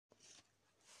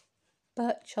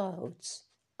Bert Childs.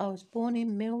 I was born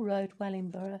in Mill Road,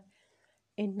 Wellingborough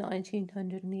in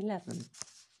 1911.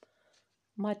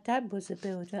 My dad was a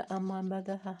builder and my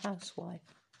mother a housewife.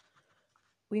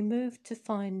 We moved to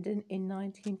Findon in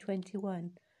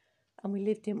 1921 and we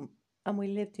lived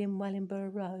in Wellingborough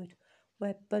Road,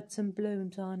 where Buds and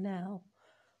Blooms are now.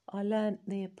 I learnt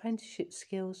the apprenticeship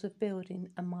skills of building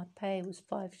and my pay was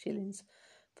 5 shillings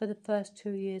for the first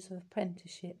 2 years of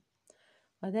apprenticeship.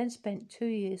 I then spent 2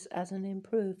 years as an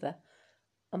improver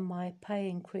and my pay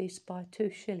increased by 2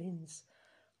 shillings.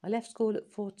 I left school at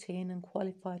 14 and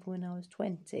qualified when I was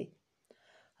 20.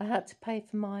 I had to pay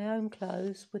for my own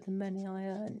clothes with the money I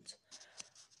earned.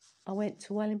 I went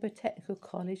to Wellingborough Technical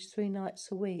College 3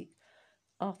 nights a week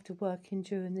after working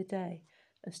during the day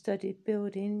and studied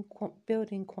building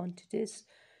quantities,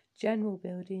 general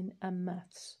building and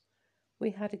maths.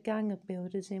 We had a gang of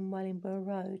builders in Wellingborough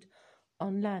Road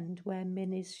on land where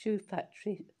Minnie's shoe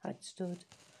factory had stood.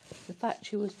 The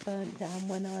factory was burnt down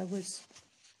when I was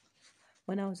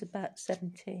about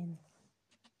 17.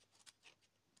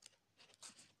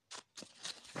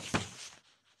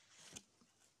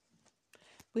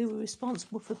 We were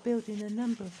responsible for building a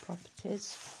number of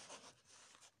properties.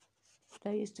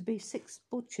 There used to be 6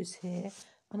 butchers here,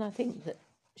 and I think that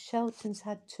Shelton's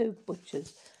had 2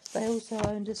 butchers. They also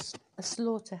owned a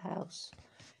slaughterhouse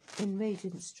in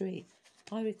Regent Street.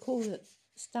 I recall that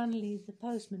Stanley the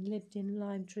postman lived in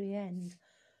Lime Tree End.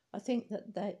 I think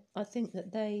that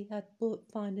they had bought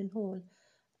Findon Hall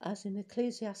as an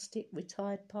ecclesiastic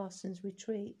retired parson's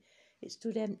retreat. It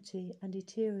stood empty and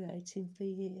deteriorating for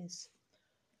years.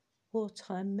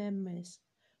 Wartime memories.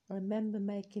 I remember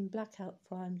making blackout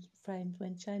frames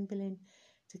when Chamberlain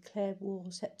declared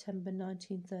war September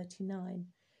 1939.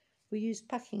 We used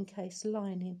packing case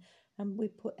lining and we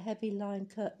put heavy line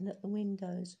curtain at the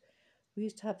windows. We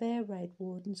used to have air raid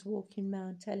wardens walking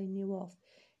round telling you off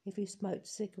if you smoked a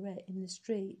cigarette in the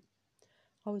street.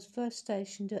 I was first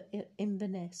stationed at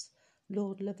Inverness,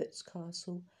 Lord Lovat's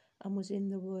castle, and was in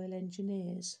the Royal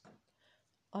Engineers.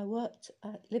 I worked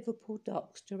at Liverpool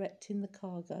Docks directing the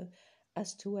cargo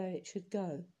as to where it should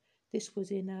go. This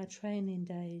was in our training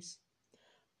days.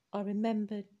 I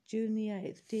remember June the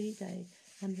 8th, D-Day,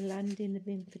 and the landing of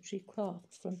infantry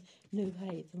craft from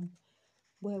Newhaven,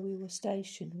 where we were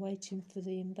stationed waiting for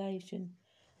the invasion.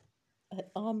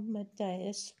 At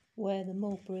Amadeus, where the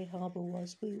Mulberry Harbour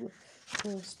was, we were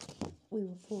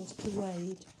forced to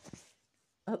wade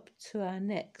up to our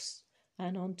necks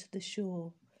and onto the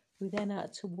shore. We then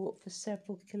had to walk for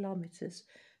several kilometres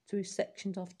through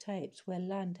sectioned off tapes where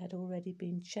land had already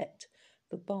been checked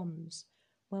for bombs.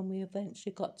 When we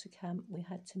eventually got to camp, we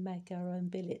had to make our own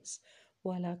billets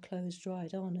while our clothes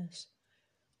dried on us.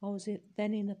 I was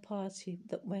then in a party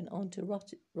that went on to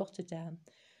Rotterdam.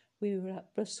 We were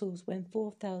at Brussels when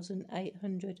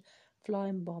 4,800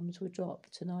 flying bombs were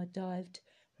dropped and I dived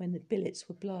when the billets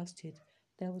were blasted.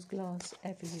 There was glass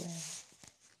everywhere.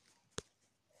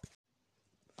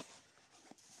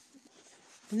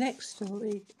 The next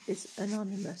story is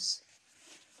anonymous.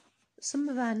 Some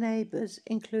of our neighbours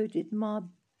included Ma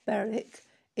Berwick,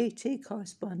 E.T.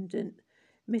 correspondent,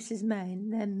 Mrs. Main,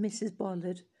 then Mrs.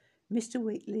 Bollard, Mr.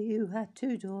 Wheatley, who had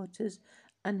 2 daughters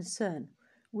and a son.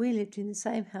 We lived in the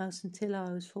same house until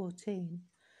I was 14.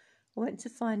 I went to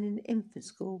Findon Infant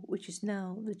School, which is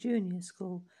now the junior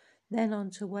school, then on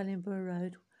to Wellingborough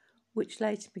Road, which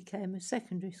later became a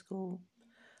secondary school.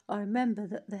 I remember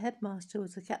that the headmaster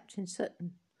was the Captain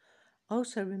Sutton. I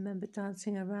also remember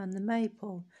dancing around the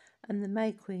maypole and the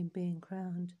May Queen being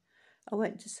crowned. I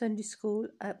went to Sunday school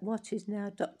at what is now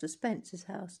Dr. Spencer's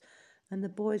house, and the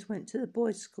boys went to the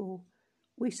boys' school.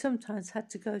 We sometimes had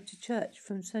to go to church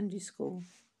from Sunday school.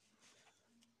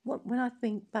 When I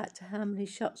think back to how many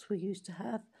shops we used to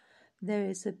have, there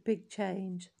is a big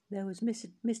change. There was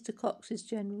Mr. Cox's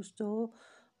general store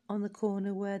on the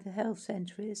corner where the health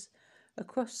centre is.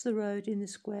 Across the road in the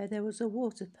square there was a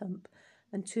water pump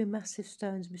and 2 massive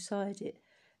stones beside it.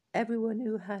 Everyone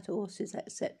who had horses,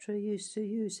 etc., used to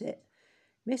use it.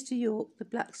 Mr. York, the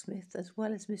blacksmith, as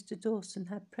well as Mr. Dawson,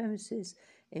 had premises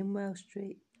in Wells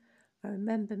Street. I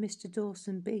remember Mr.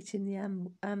 Dawson beating the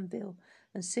anvil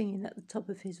and singing at the top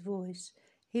of his voice.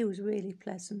 He was really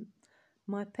pleasant.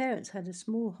 My parents had a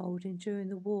small holding during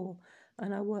the war,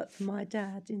 and I worked for my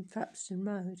dad in Thrapston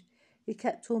Road. He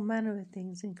kept all manner of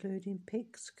things, including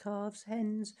pigs, calves,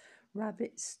 hens,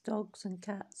 rabbits, dogs and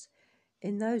cats.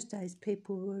 In those days,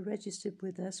 people were registered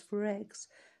with us for eggs.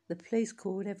 The police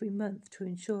called every month to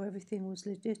ensure everything was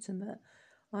legitimate.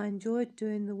 I enjoyed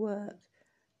doing the work.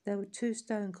 There were 2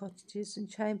 stone cottages and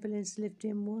Chamberlain's lived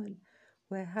in one.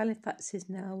 Where Halifax is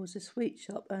now was a sweet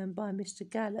shop owned by Mr.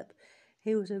 Gallop.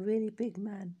 He was a really big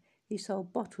man. He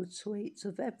sold bottled sweets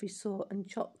of every sort and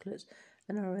chocolates,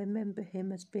 and I remember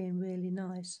him as being really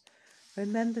nice. I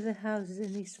remember the houses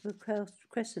in Eastwood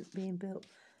Crescent being built,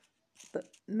 but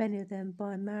many of them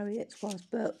by Marriott's, whilst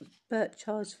Bert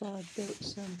Child's father built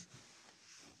some.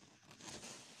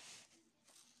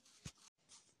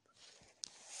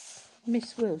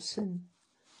 Miss Wilson.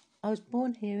 I was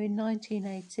born here in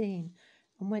 1918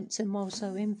 and went to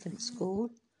Molso Infant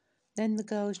School, then the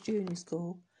Girls' Junior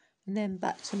School, and then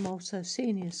back to Molso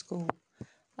Senior School.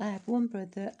 I had one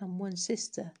brother and one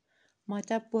sister. My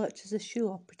dad worked as a shoe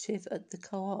operative at the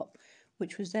Co-op,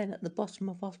 which was then at the bottom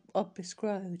of Obelisk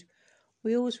Road.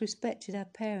 We always respected our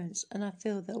parents, and I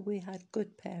feel that we had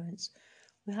good parents.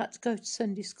 We had to go to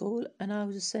Sunday school, and I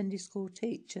was a Sunday school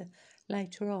teacher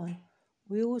later on.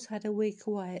 We always had a week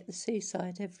away at the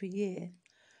seaside every year.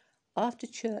 After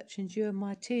church and during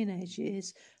my teenage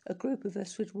years, a group of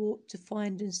us would walk to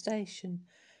Findon Station.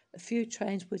 A few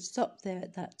trains would stop there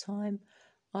at that time.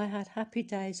 I had happy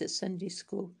days at Sunday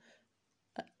school.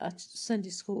 A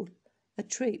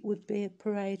treat would be a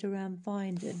parade around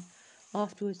Findon.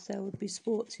 Afterwards there would be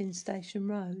sports in Station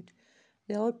Road.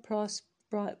 The old prize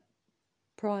brass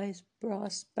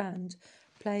band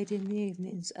played in the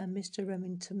evenings, and Mr.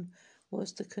 Remington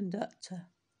was the conductor.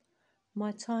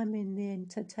 My time in the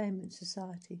Entertainment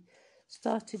Society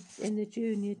started in the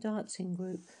junior dancing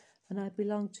group, and I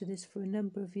belonged to this for a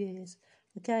number of years.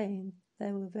 Again,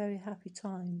 they were very happy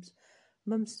times.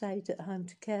 Mum stayed at home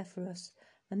to care for us,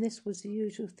 and this was the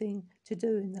usual thing to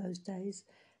do in those days.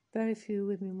 Very few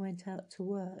women went out to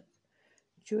work.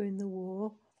 During the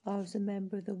war, I was a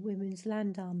member of the Women's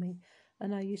Land Army,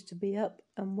 and I used to be up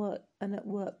and at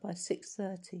work by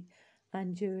 6:30,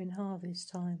 and during harvest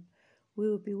time. We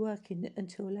would be working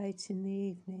until late in the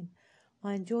evening.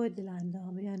 I enjoyed the Land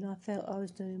Army, and I felt I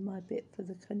was doing my bit for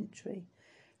the country.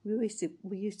 We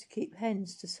used to keep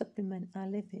hens to supplement our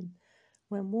living.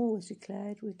 When war was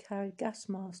declared, we carried gas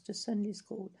masks to Sunday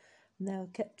school, and they were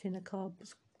kept in a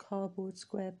cardboard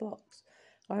square box.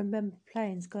 I remember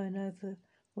planes going over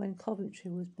when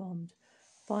Coventry was bombed.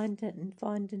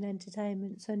 Findon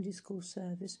Entertainment Sunday school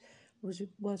service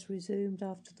was resumed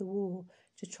after the war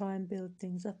to try and build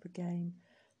things up again.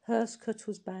 Hurst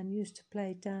Cuttle's band used to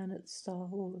play down at the Star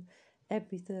Hall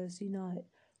every Thursday night.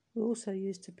 We also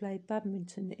used to play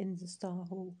badminton in the Star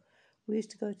Hall. We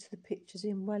used to go to the pictures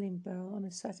in Wellingborough on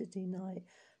a Saturday night.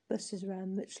 Buses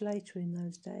ran much later in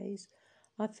those days.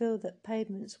 I feel that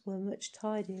pavements were much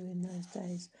tidier in those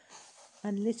days,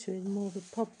 and litter is more of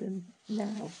a problem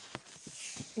now.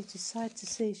 It is sad to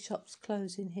see shops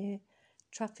closing here.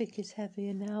 Traffic is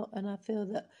heavier now, and I feel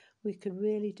that we could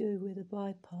really do with a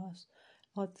bypass.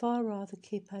 I'd far rather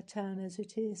keep our town as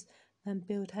it is than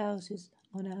build houses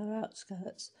on our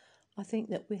outskirts. I think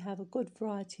that we have a good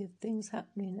variety of things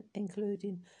happening,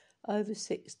 including over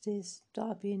 60s,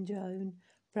 Darby and Joan,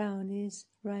 Brownies,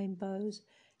 Rainbows,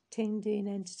 Tingdean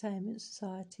Entertainment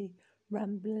Society,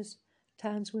 Ramblers,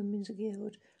 Town's Women's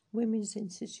Guild, Women's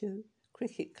Institute,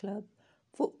 Cricket Club,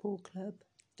 Football Club,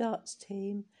 Darts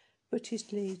Team,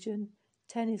 British Legion,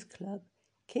 Tennis Club,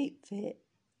 Keep Fit,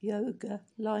 Yoga,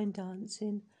 Line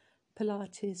Dancing,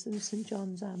 Pilates and St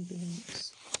John's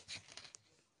Ambulance.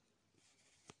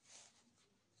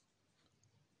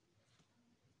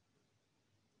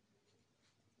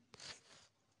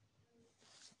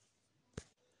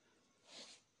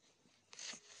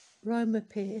 Roma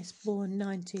Pierce, born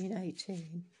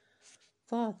 1918.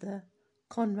 Father,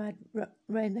 Conrad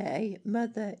Rene,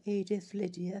 mother Edith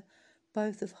Lydia,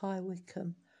 both of High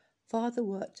Wycombe. Father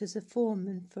worked as a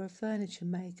foreman for a furniture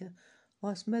maker,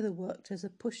 whilst mother worked as a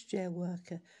pushchair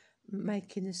worker,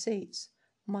 making the seats.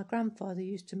 My grandfather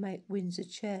used to make Windsor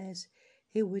chairs.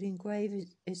 He would engrave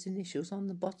his initials on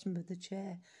the bottom of the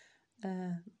chair.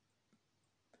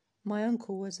 My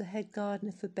uncle was the head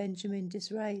gardener for Benjamin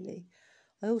Disraeli.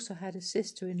 I also had a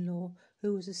sister-in-law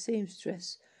who was a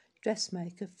seamstress,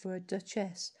 dressmaker for a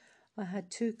duchess. I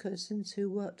had two cousins who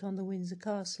worked on the Windsor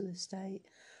Castle estate.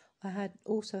 I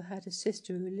also had a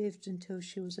sister who lived until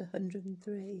she was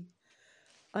 103.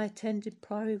 I attended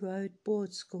Priory Road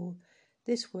Board School.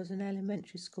 This was an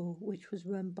elementary school which was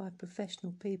run by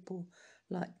professional people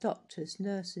like doctors,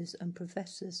 nurses and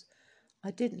professors.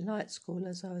 I didn't like school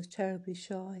as I was terribly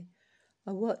shy.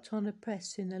 I worked on a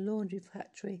press in a laundry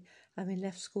factory, having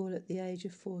left school at the age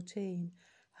of 14.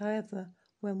 However,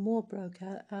 when war broke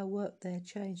out, our work there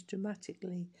changed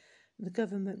dramatically. The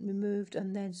government removed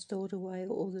and then stored away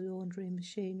all the laundry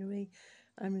machinery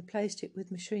and replaced it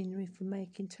with machinery for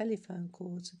making telephone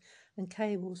cords and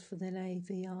cables for the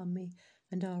Navy, Army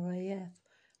and RAF.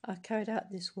 I carried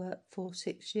out this work for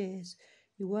 6 years.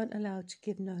 You weren't allowed to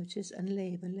give notice and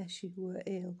leave unless you were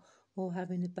ill or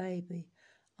having a baby.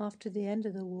 After the end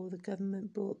of the war, the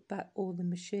government brought back all the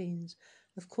machines.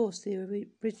 Of course, the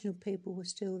original people were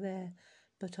still there,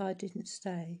 but I didn't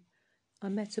stay. I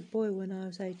met a boy when I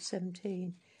was age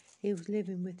 17. He was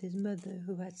living with his mother,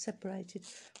 who had separated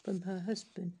from her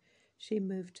husband. She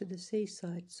moved to the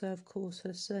seaside, so of course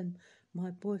her son,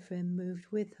 my boyfriend, moved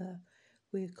with her.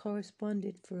 We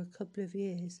corresponded for a couple of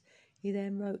years. He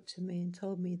then wrote to me and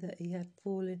told me that he had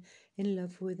fallen in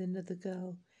love with another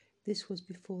girl. This was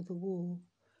before the war.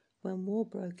 When war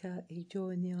broke out, he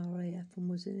joined the RAF and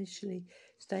was initially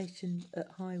stationed at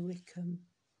High Wycombe.